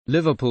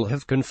Liverpool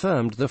have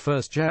confirmed the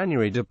 1st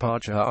January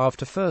departure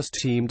after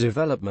first-team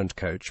development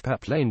coach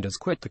Pep Lijnders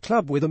quit the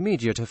club with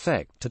immediate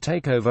effect to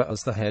take over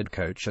as the head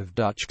coach of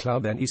Dutch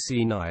club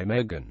NEC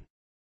Nijmegen.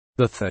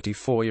 The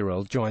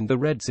 34-year-old joined the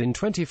Reds in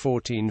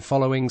 2014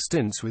 following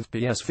stints with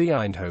PSV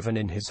Eindhoven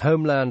in his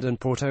homeland and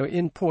Porto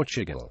in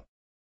Portugal.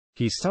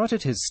 He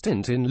started his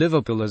stint in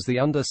Liverpool as the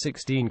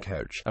under-16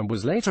 coach, and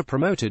was later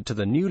promoted to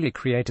the newly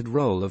created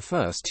role of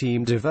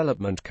first-team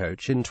development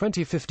coach in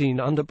 2015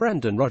 under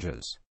Brendan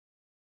Rodgers.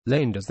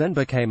 Lijnders then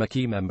became a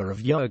key member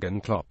of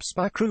Jurgen Klopp's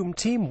backroom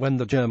team when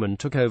the German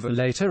took over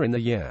later in the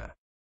year.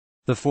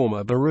 The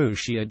former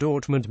Borussia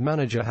Dortmund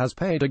manager has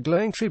paid a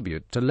glowing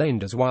tribute to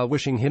Lijnders while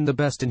wishing him the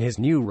best in his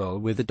new role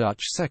with the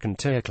Dutch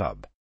second-tier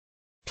club.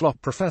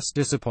 Klopp professed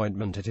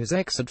disappointment at his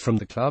exit from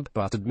the club,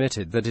 but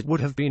admitted that it would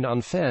have been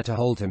unfair to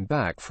hold him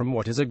back from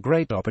what is a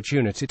great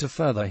opportunity to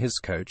further his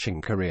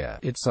coaching career.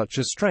 "It's such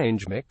a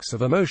strange mix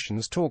of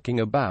emotions talking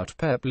about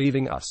Pep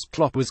leaving us,"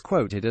 Klopp was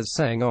quoted as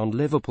saying on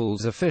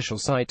Liverpool's official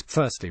site.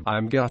 "Firstly,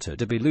 I'm gutted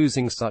to be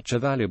losing such a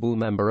valuable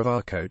member of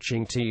our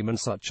coaching team and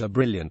such a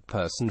brilliant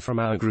person from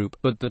our group,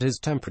 but that is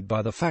tempered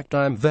by the fact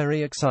I'm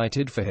very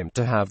excited for him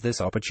to have this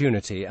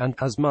opportunity, and,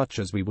 as much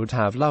as we would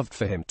have loved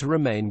for him to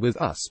remain with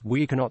us,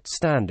 we cannot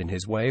stand in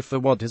his way for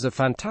what is a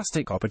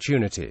fantastic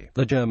opportunity,"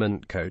 the German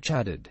coach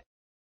added.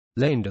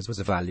 Lijnders was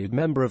a valued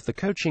member of the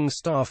coaching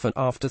staff, and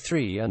after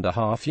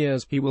 3.5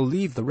 years, he will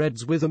leave the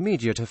Reds with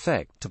immediate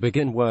effect to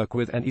begin work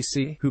with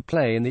NEC, who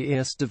play in the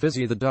Eerste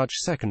Divisie, the Dutch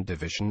second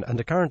division, and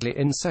are currently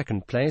in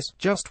second place,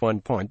 just 1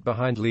 point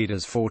behind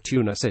leaders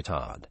Fortuna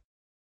Sittard.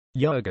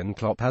 Jurgen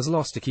Klopp has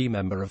lost a key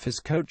member of his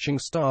coaching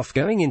staff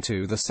going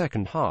into the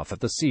second half of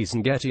the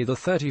season. Getty, the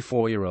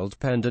 34-year-old,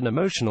 penned an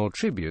emotional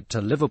tribute to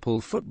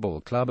Liverpool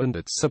Football Club and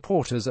its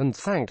supporters and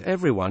thanked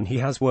everyone he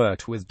has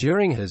worked with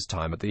during his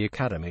time at the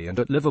academy and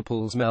at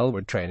Liverpool's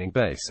Melwood training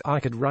base. "I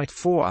could write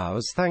 4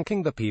 hours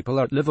thanking the people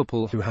at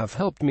Liverpool who have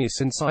helped me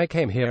since I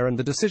came here, and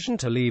the decision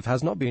to leave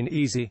has not been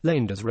easy,"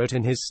 Lijnders wrote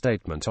in his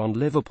statement on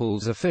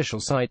Liverpool's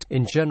official site.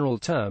 "In general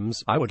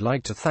terms, I would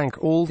like to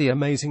thank all the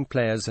amazing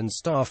players and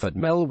staff at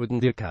Melwood and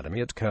the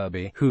academy at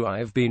Kirby, who I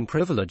have been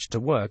privileged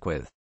to work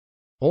with.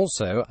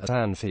 Also, at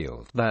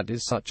Anfield, that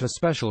is such a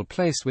special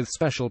place with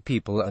special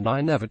people, and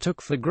I never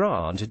took for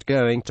granted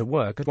going to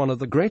work at one of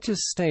the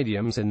greatest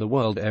stadiums in the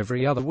world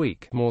every other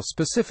week. More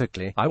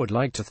specifically, I would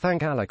like to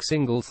thank Alex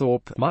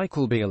Inglethorpe,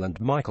 Michael Beale and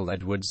Michael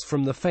Edwards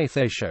from the faith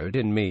they showed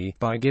in me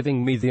by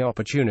giving me the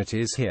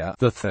opportunities here,"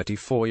 the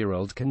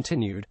 34-year-old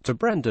continued. "To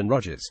Brendan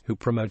Rodgers, who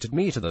promoted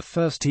me to the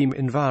first-team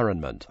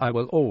environment, I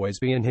will always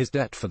be in his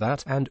debt for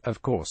that, and,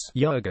 of course,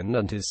 Jurgen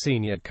and his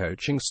senior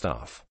coaching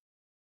staff.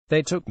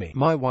 They took me,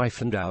 my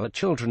wife and our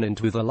children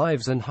into their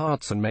lives and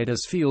hearts and made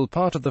us feel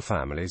part of the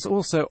families.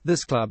 Also,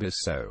 this club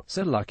is so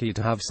lucky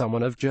to have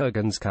someone of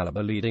Jurgen's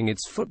caliber leading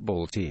its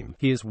football team.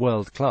 He is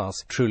world-class,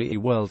 truly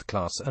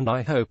world-class, and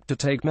I hope to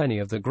take many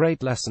of the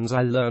great lessons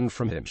I learned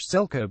from him."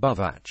 Željko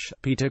Buvac,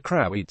 Peter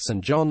Krawietz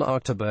and John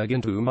Achterberg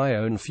into my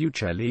own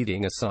future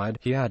leading aside,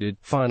 he added.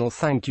 "Final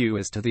thank you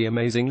is to the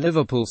amazing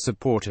Liverpool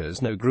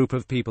supporters. No group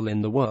of people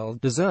in the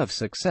world deserve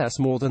success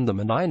more than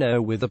them, and I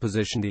know with the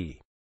position the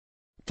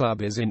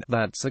club is in,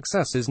 that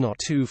success is not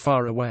too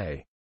far away.